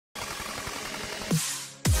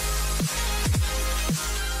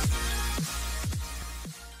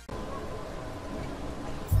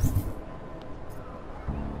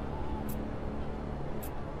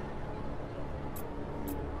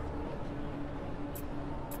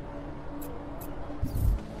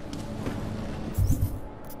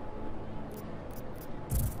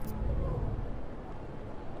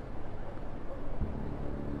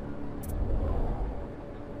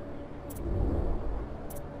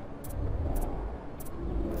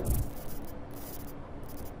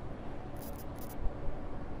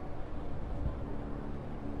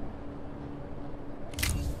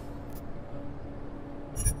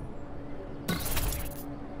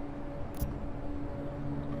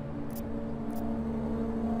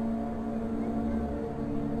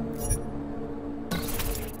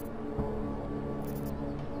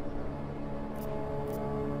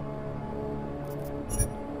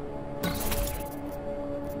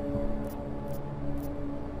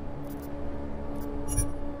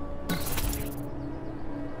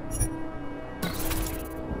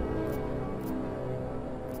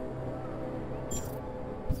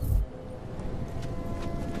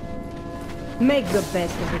Make the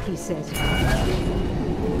best of it, he says.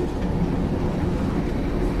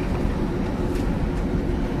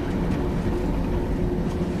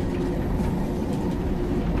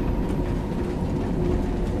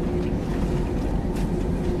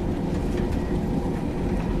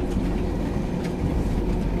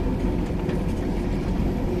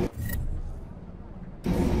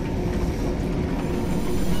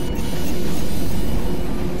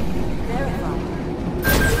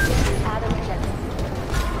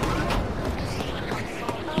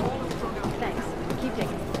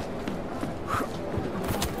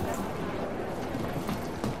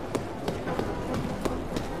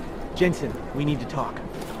 Jensen, we need to talk.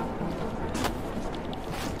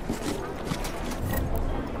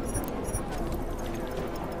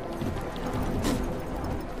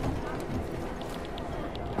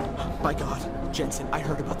 My God, Jensen, I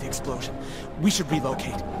heard about the explosion. We should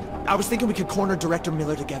relocate. I was thinking we could corner Director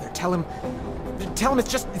Miller together. Tell him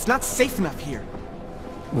it's not safe enough here.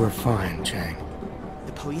 We're fine, Chang.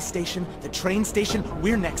 The police station, the train station,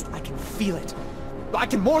 we're next. I can feel it. I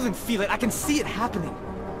can more than feel it, I can see it happening.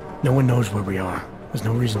 No one knows where we are. There's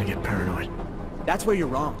no reason to get paranoid. That's where you're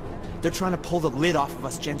wrong. They're trying to pull the lid off of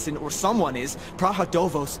us, Jensen, or someone is.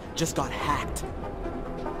 Praha-Dovos just got hacked.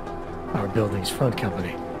 Our building's front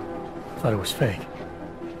company. Thought it was fake.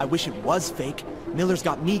 I wish it was fake. Miller's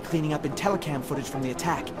got me cleaning up IntelliCam footage from the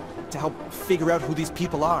attack to help figure out who these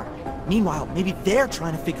people are. Meanwhile, maybe they're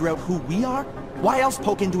trying to figure out who we are? Why else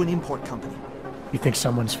poke into an import company? You think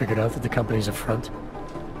someone's figured out that the company's a front?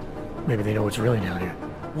 Maybe they know what's really down here.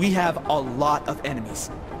 We have a lot of enemies.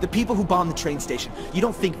 The people who bombed the train station. You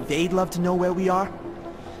don't think they'd love to know where we are?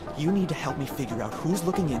 You need to help me figure out who's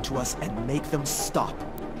looking into us and make them stop.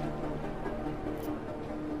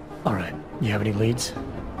 Alright, you have any leads?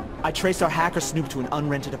 I traced our hacker snoop to an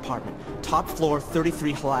unrented apartment. Top floor,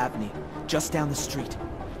 33 Hull Avenue. Just down the street.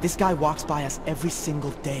 This guy walks by us every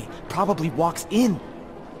single day. Probably walks in.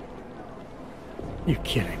 You're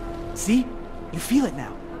kidding. See? You feel it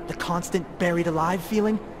now. The constant buried alive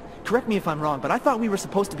feeling? Correct me if I'm wrong, but I thought we were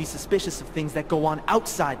supposed to be suspicious of things that go on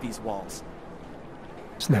outside these walls.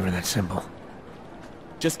 It's never that simple.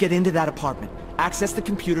 Just get into that apartment, access the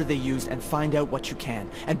computer they used, and find out what you can.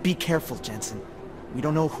 And be careful, Jensen. We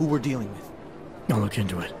don't know who we're dealing with. I'll look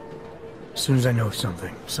into it. As soon as I know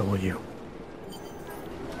something, so will you.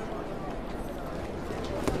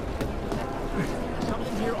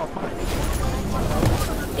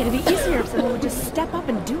 It'd be easier if someone would just step up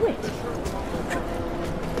and do it.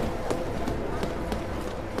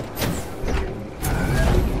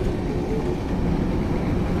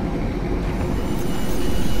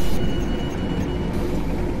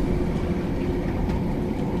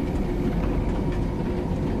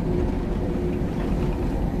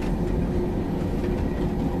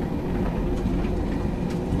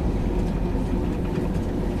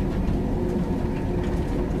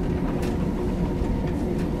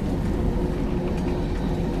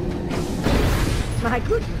 My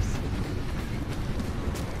goodness.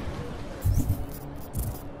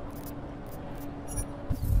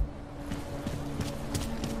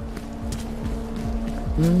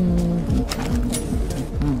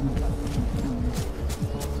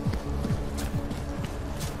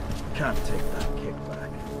 Can't take that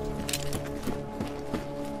kickback.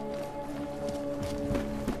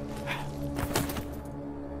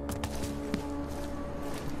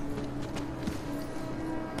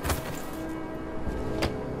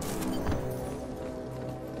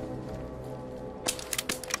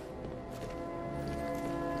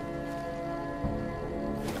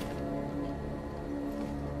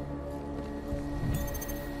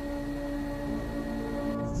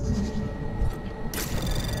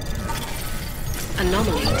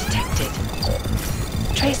 Anomaly detected.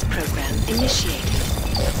 Trace program initiated.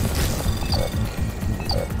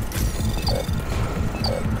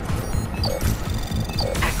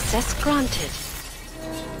 Access granted.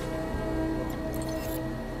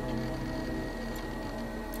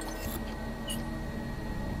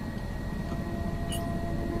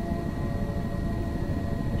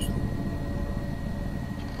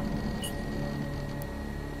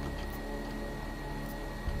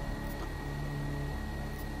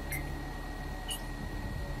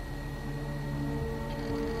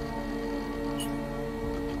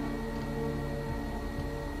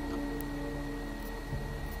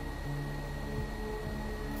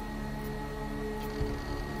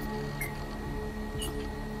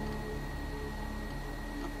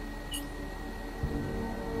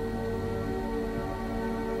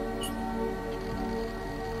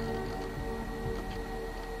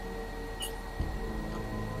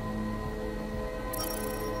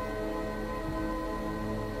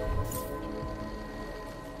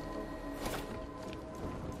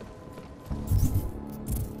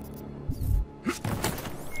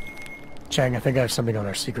 Chang, I think I have something on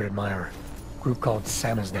our secret admirer. Group called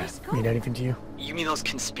Samizdat. Mean anything to you? You mean those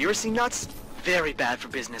conspiracy nuts? Very bad for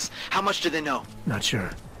business. How much do they know? Not sure.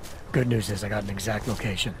 Good news is I got an exact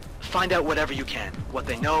location. Find out whatever you can. What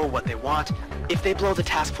they know, what they want. If they blow the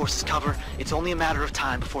task force's cover, it's only a matter of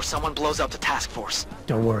time before someone blows up the task force.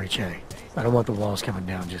 Don't worry, Chang. I don't want the walls coming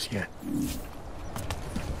down just yet.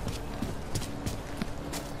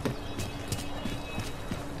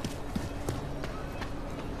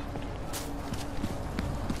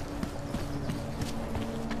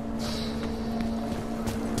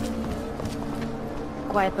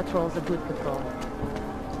 Quiet patrol's a good patrol.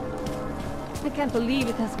 I can't believe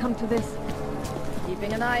it has come to this.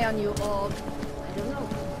 Keeping an eye on you all. I don't know.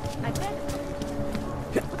 I bet.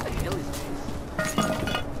 What the hell is this?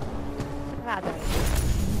 Rather.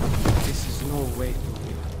 This is no way to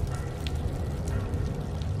live.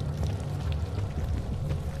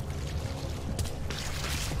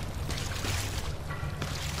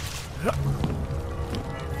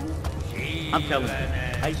 I'm telling you,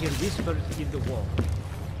 I hear whispers in the wall.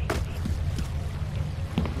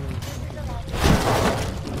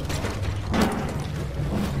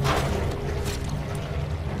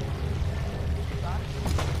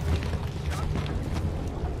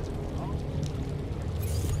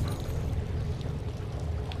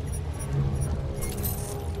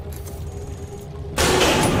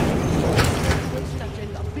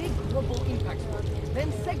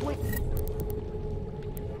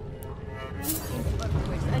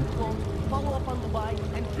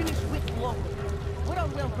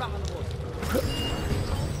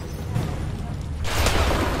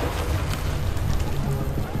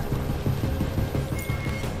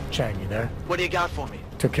 Chang, you there? What do you got for me?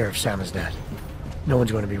 Took care of Samizdat. No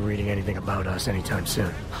one's going to be reading anything about us anytime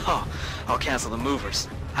soon. Oh, I'll cancel the movers.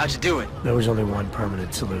 How'd you do it? There was only one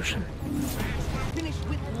permanent solution. Finish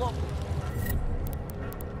with love.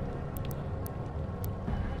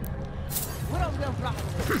 What are we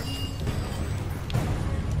wrapping?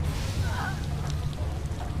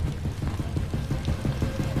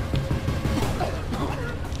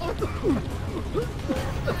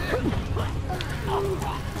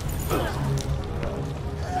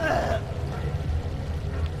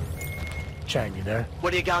 Chang, you there? What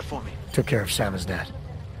do you got for me? Took care of Samizdat.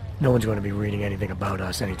 No one's going to be reading anything about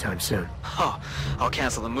us anytime soon. Oh, I'll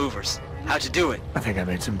cancel the movers. How'd you do it? I think I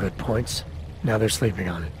made some good points. Now they're sleeping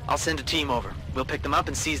on it. I'll send a team over. We'll pick them up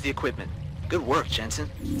and seize the equipment. Good work, Jensen.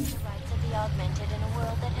 The rights of the augmented in a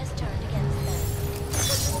world that has turned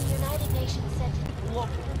against them. The United Nations said... Look,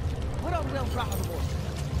 what are we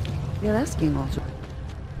wrapping? You're asking also.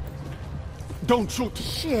 Don't shoot!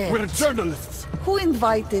 Shit. We're journalists! Who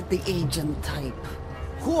invited the agent type?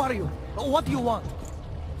 Who are you? What do you want?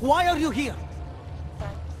 Why are you here?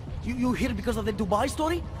 You here because of the Dubai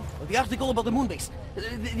story? The article about the moon base?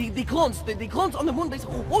 The clones on the moon base?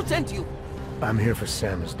 Who sent you? I'm here for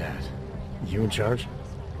Samizdat. You in charge?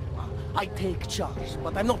 I take charge,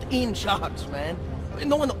 but I'm not in charge, man.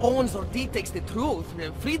 No one owns or dictates the truth.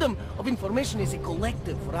 Freedom of information is a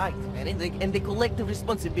collective right, man, and a collective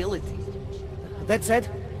responsibility. That said,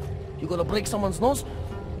 you gonna break someone's nose?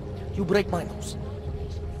 You break my nose.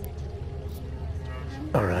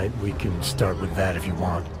 Alright, we can start with that if you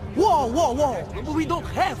want. Whoa! We don't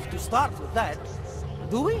have to start with that,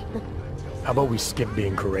 do we? How about we skip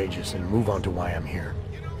being courageous and move on to why I'm here?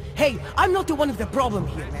 Hey, I'm not the one of the problem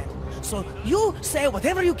here, man. So you say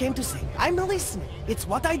whatever you came to say. I'm listening. It's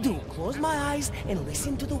what I do. Close my eyes and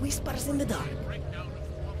listen to the whispers in the dark.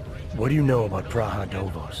 What do you know about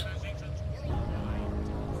Paradise?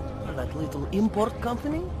 That little import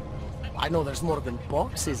company? I know there's more than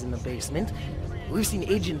boxes in the basement. We've seen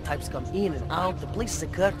agent types come in and out. The place is a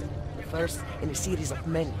curtain. The first in a series of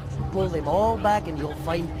many. Pull them all back and you'll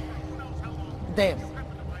find... them.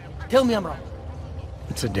 Tell me I'm wrong.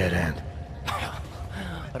 It's a dead end.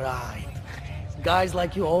 Right. Guys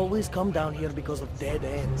like you always come down here because of dead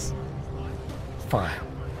ends. Fine.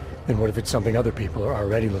 Then what if it's something other people are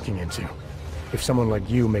already looking into? If someone like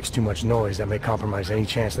you makes too much noise, that may compromise any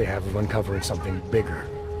chance they have of uncovering something bigger.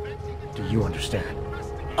 Do you understand?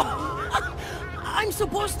 I'm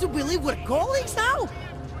supposed to believe we're colleagues now?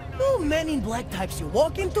 You men in black types, you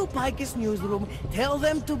walk into Pike's newsroom, tell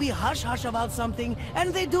them to be hush-hush about something,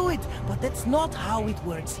 and they do it. But that's not how it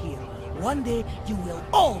works here. One day, you will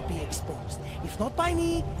all be exposed. If not by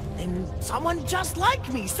me, then someone just like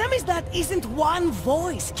me. Samizdat isn't one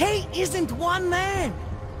voice. K isn't one man.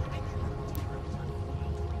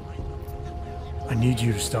 I need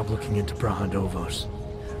you to stop looking into Prahandovos,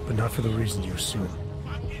 but not for the reason you assume.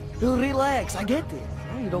 Relax, I get it.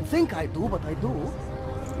 You don't think I do, but I do.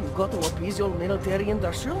 you've got to appease your military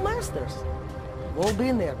industrial masters. We've all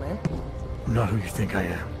been there, man. I'm not who you think I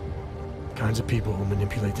am. Kinds of people who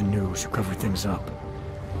manipulate the news, who cover things up.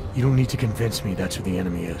 You don't need to convince me that's who the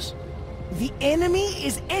enemy is. The enemy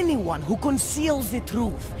is anyone who conceals the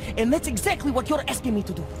truth. And that's exactly what you're asking me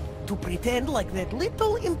to do. To pretend like that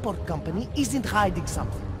little import company isn't hiding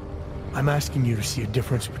something. I'm asking you to see a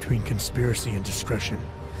difference between conspiracy and discretion.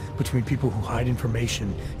 Between people who hide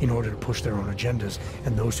information in order to push their own agendas,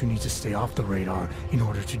 and those who need to stay off the radar in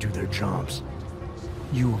order to do their jobs.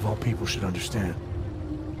 You, of all people, should understand.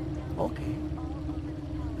 Okay.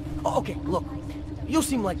 Okay, look. You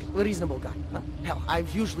seem like a reasonable guy. Huh? Hell,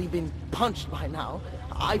 I've usually been punched by now.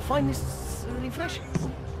 I find this refreshing.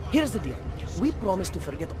 Here's the deal. We promise to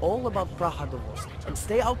forget all about Praha-Dovoz and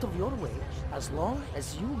stay out of your way as long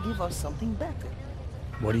as you give us something better.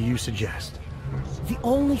 What do you suggest? The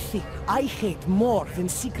only thing I hate more than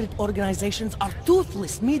secret organizations are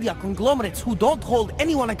toothless media conglomerates who don't hold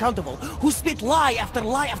anyone accountable, who spit lie after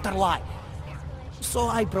lie after lie. So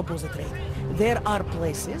I propose a trade. There are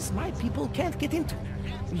places my people can't get into.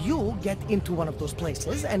 You get into one of those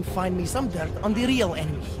places and find me some dirt on the real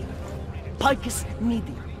enemy here. Picus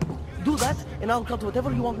Media. Do that, and I'll cut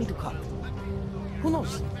whatever you want me to cut. Who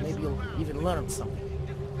knows? Maybe you'll even learn something.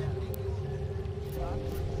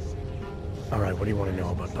 Alright, what do you want to know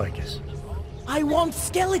about Picus? I want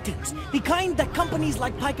skeletons! The kind that companies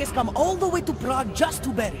like Picus come all the way to Prague just to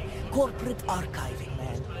bury. Corporate archiving,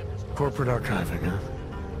 man. Corporate archiving, huh?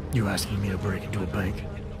 You asking me to break into a bank?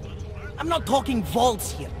 I'm not talking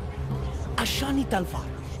vaults here. Ashani Talvar,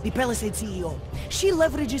 the Palisade CEO. She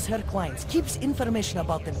leverages her clients, keeps information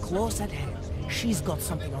about them close at hand. She's got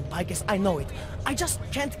something on Picus, I know it. I just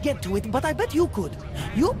can't get to it, but I bet you could.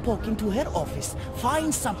 You poke into her office,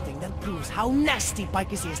 find something that proves how nasty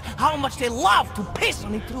Picus is, how much they love to piss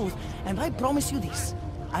on the truth, and I promise you this.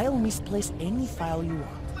 I'll misplace any file you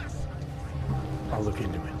want. I'll look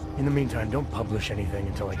into it. In the meantime, don't publish anything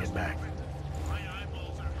until I get back.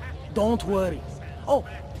 Don't worry. Oh,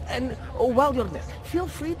 and while you're there, feel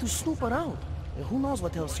free to snoop around. Who knows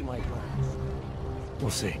what else you might learn. We'll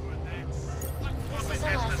see. This is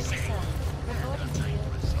Elastic Sun, reporting to you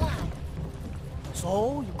live.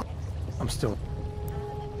 So, I'm still...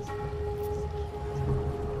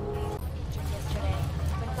 Yesterday,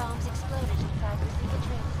 when bombs exploded inside the Zika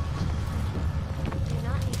train station. Do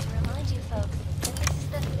not need to remind you folks that this is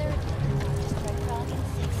the third time to destroy Prague in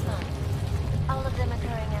 6 months. All of them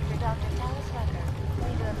occurring after Dr. Talis Rucker,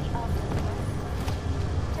 leader of the Optimum,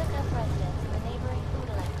 took up residence in the neighboring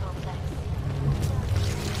Udalek complex.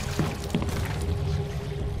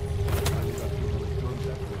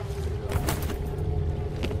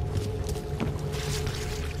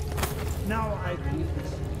 Now I believe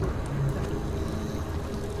this.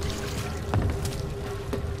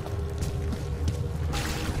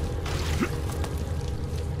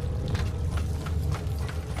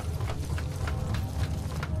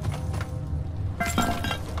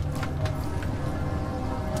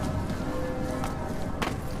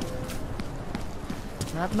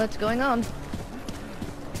 Not much going on.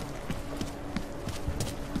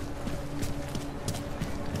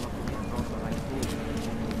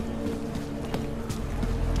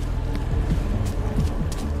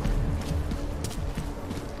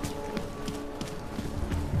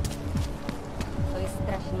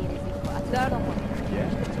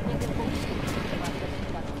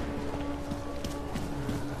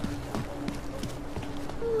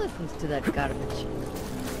 Who listens to that garbage?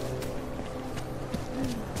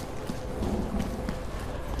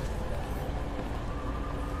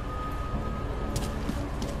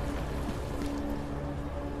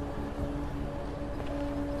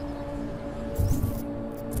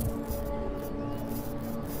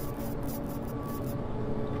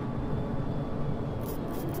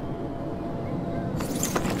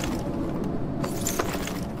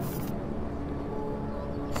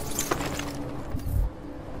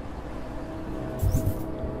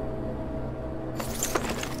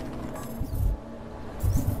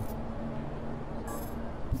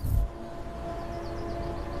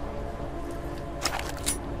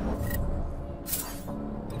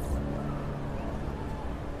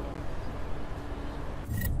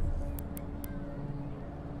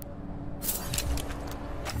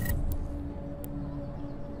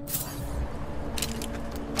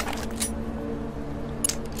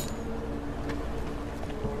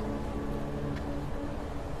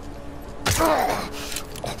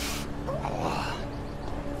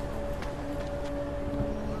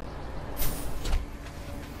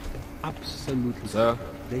 Absolutely. Sir?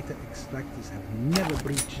 Data extractors have never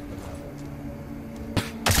breached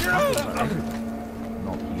the level.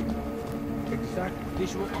 copy. Exact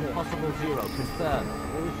visual on possible zero. Confirm.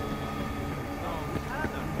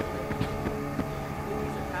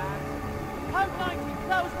 Home 90,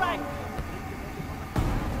 close rank!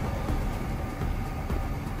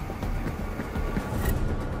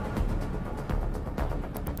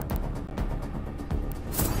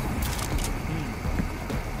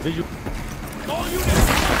 Visual. All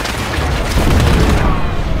units!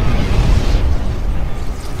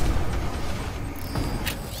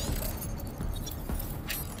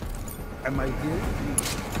 Am I here?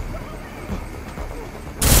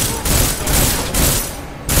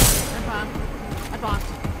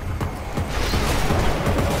 Advance.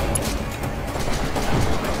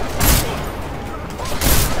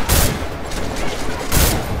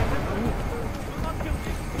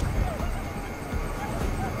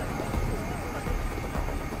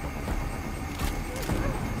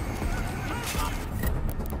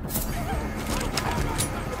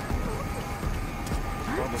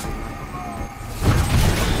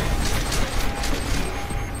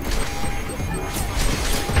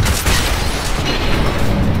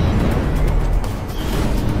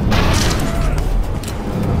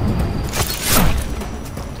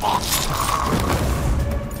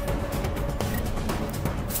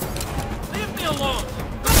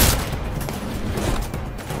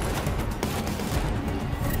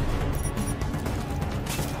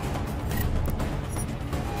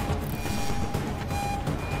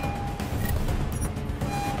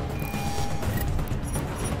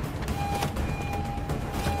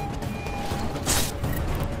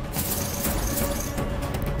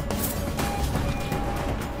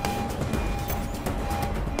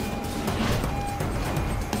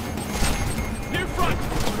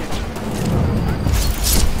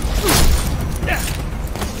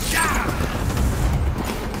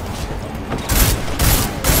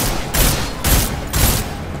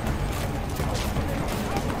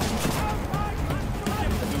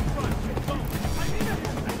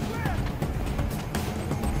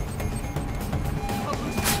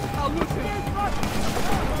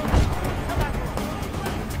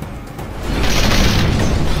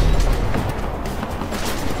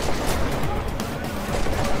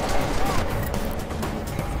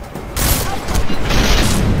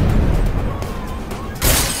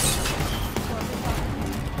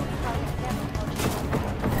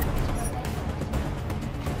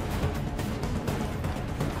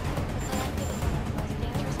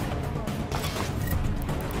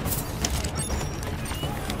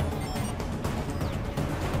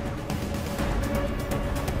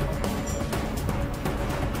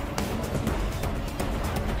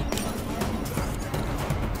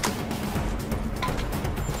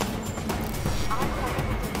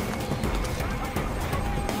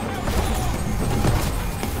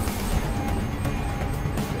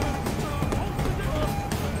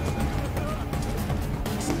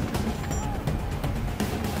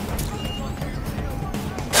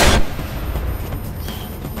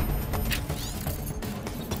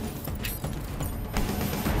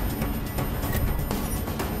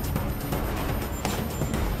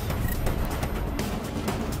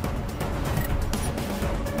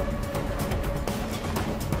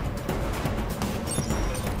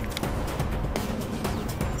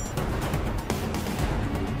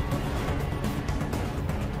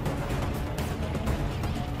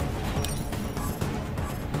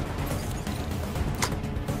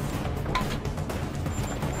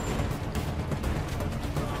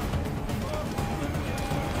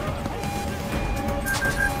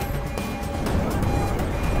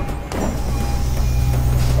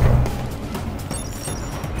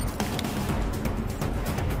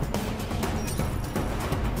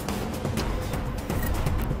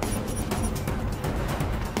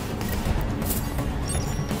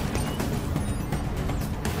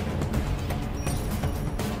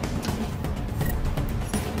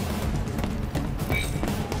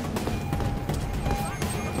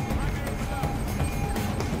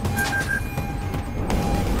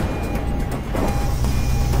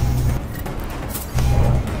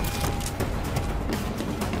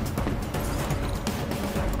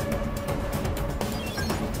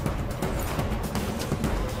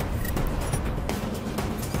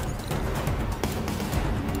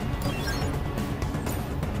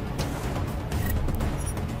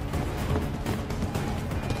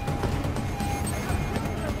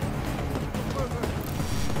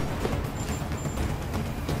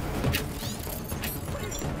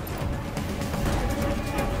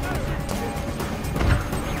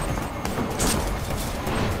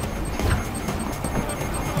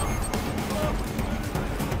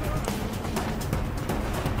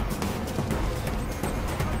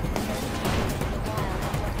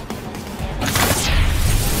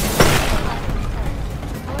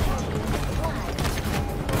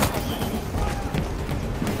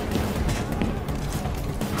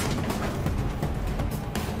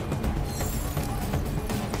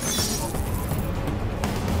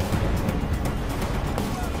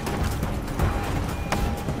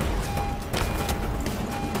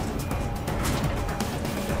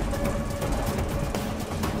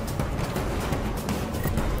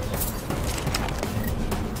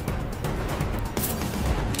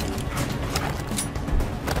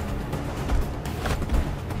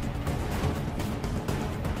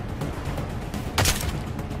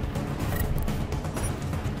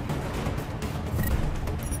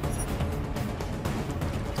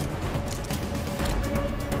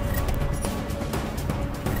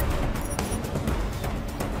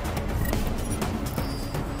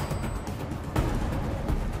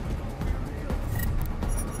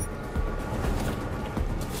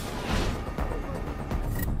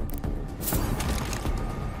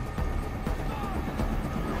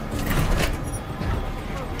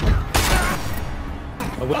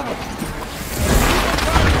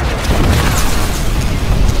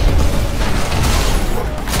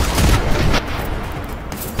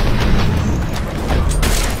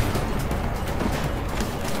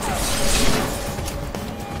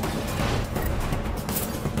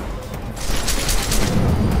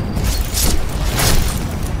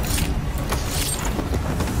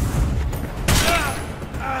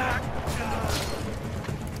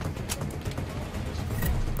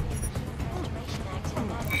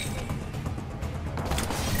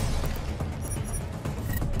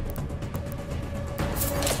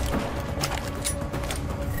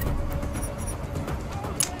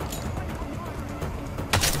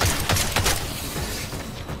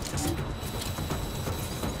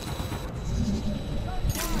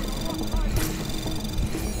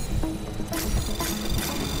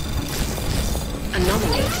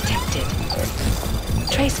 Anomaly detected.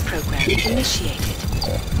 Trace program initiated.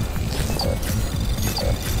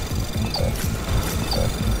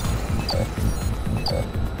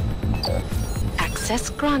 Access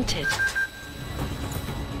granted.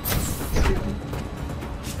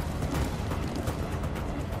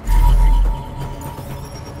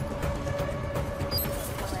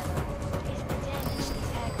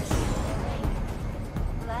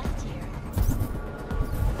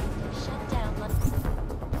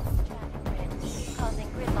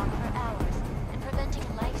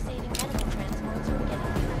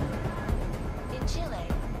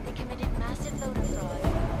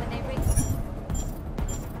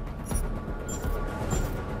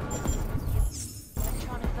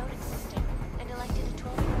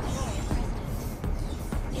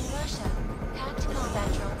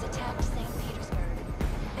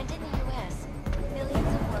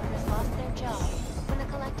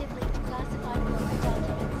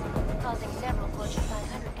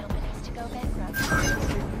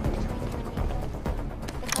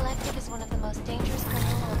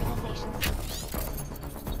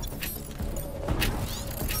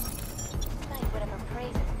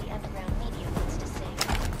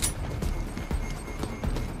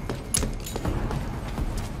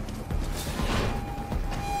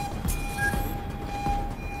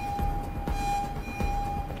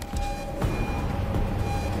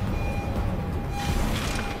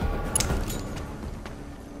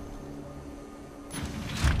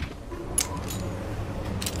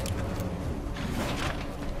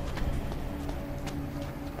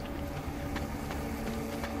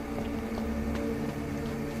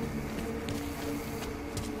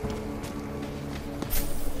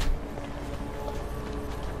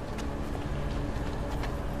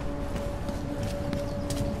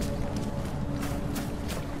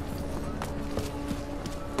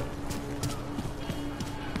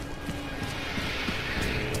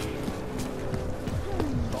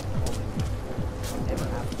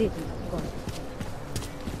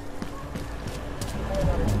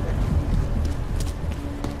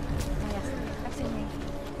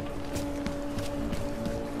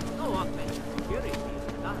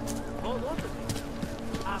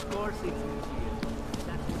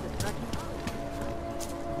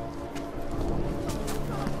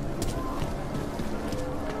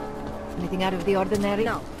 Anything out of the ordinary?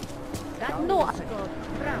 No. No.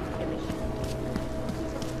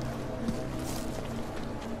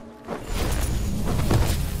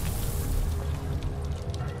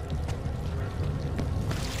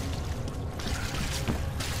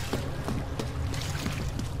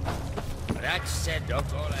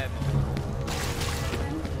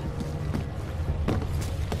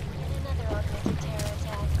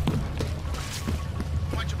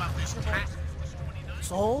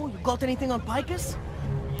 So, you got anything on Picus?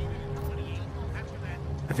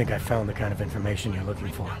 I think I found the kind of information you're looking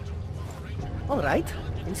for. All right.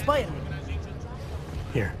 Inspire me.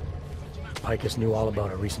 Here. Picus knew all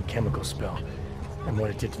about a recent chemical spill and what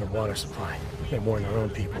it did to the water supply. They warned their own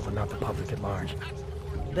people, but not the public at large.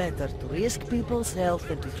 Better to risk people's health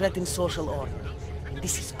than to threaten social order.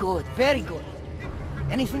 This is good. Very good.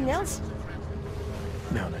 Anything else?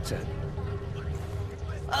 No, that's it.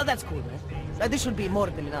 That's cool, man. This should be more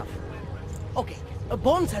than enough. Okay,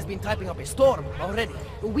 Bones has been typing up a storm already.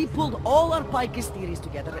 We pulled all our Picus theories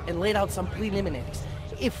together and laid out some preliminaries.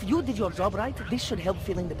 If you did your job right, this should help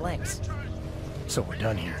fill in the blanks. So we're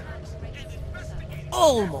done here.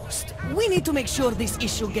 Almost. We need to make sure this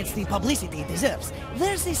issue gets the publicity it deserves.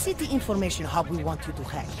 There's a city information hub we want you to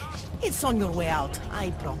hack. It's on your way out,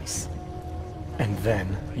 I promise. And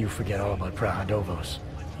then you forget all about Prahadovos.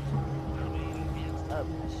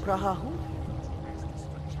 Praha who?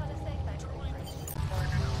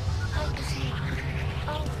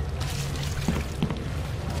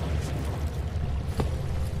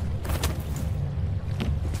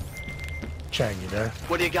 Chang, you there?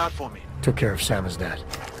 What do you got for me? Took care of Samizdat.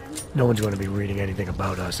 No one's going to be reading anything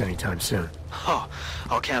about us anytime soon. Oh,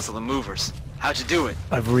 I'll cancel the movers. How'd you do it?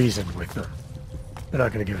 I've reasoned with them. They're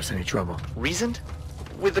not going to give us any trouble. Reasoned?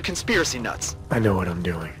 With the conspiracy nuts. I know what I'm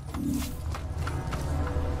doing.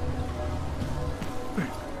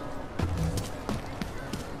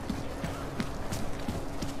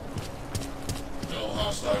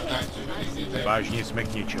 Vážně jsme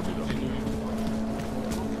k něčemu dobrý.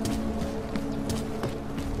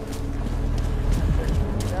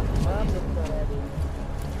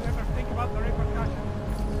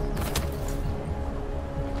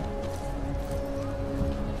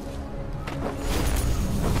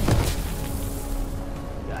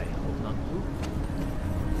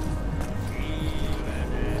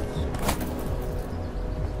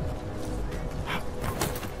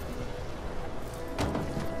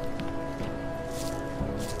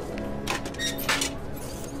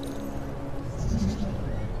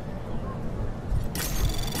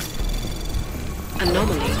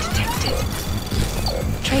 Anomaly detected.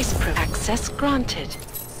 Trace pro access granted.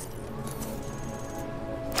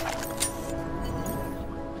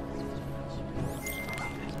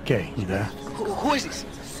 Okay, you there? Who is this?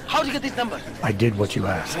 How'd you get this number? I did what you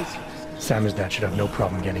asked. Samizdat should have no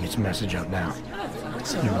problem getting its message out now.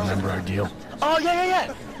 You remember our deal? Oh,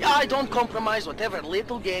 yeah. Yeah, I don't compromise whatever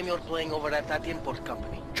little game you're playing over at that import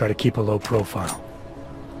company. Try to keep a low profile.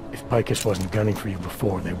 If Picus wasn't gunning for you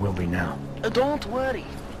before, they will be now. Don't worry.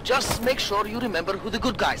 Just make sure you remember who the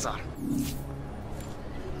good guys are.